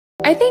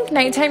I think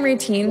nighttime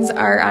routines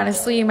are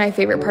honestly my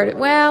favorite part.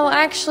 Well,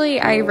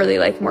 actually, I really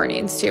like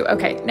mornings too.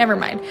 Okay, never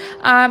mind.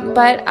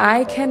 But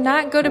I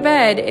cannot go to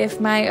bed if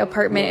my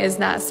apartment is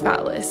not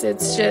spotless.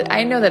 It's just,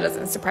 I know that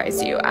doesn't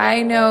surprise you.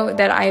 I know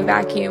that I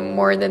vacuum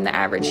more than the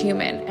average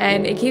human,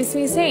 and it keeps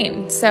me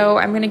sane. So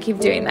I'm going to keep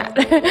doing that.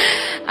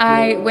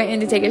 I went in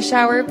to take a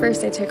shower.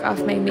 First, I took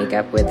off my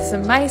makeup with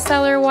some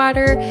micellar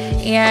water,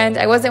 and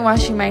I wasn't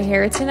washing my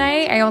hair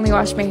tonight. I only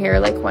wash my hair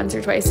like once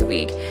or twice a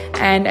week,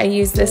 and I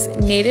used this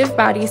native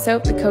body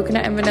soap, the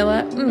coconut and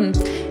vanilla.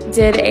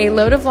 Did a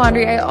load of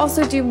laundry. I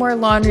also do more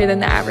laundry than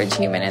the average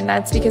human, and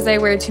that's because I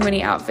wear too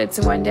many outfits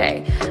in one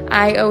day.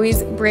 I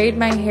always braid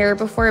my hair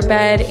before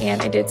bed,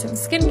 and I did some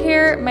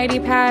skincare, Mighty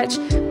Patch,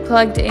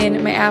 plugged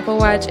in my Apple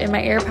Watch and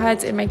my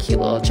AirPods in my cute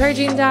little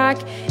charging dock,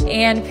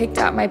 and picked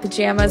out my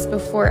pajamas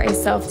before I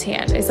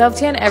self-tan. I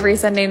self-tan every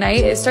Sunday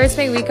night. It starts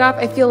my week off.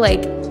 I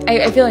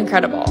feel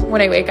incredible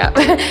when I wake up.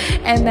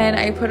 And then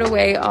I put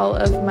away all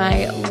of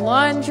my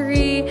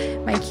laundry,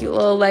 my cute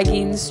little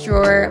leggings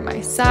drawer,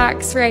 my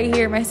socks right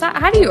here.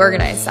 How do you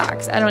organize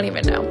socks? I don't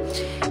even know.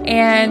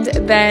 And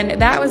then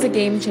that was a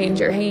game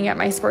changer, hanging up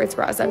my sports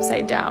bras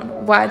upside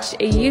down. Watch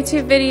a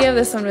YouTube video.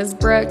 This one was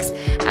Brooks.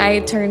 I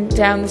turned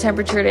down the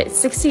temperature to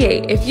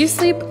 68. If you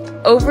sleep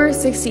over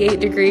 68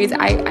 degrees,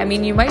 I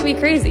mean, you might be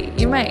crazy.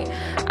 You might.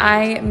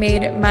 I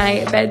made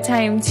my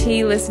bedtime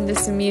tea, listened to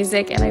some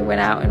music, and I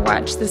went out and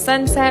watched the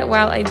sunset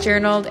while I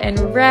journaled and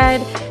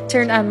read,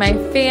 turned on my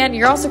fan.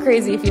 You're also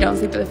crazy if you don't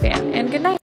sleep with a fan. And good night.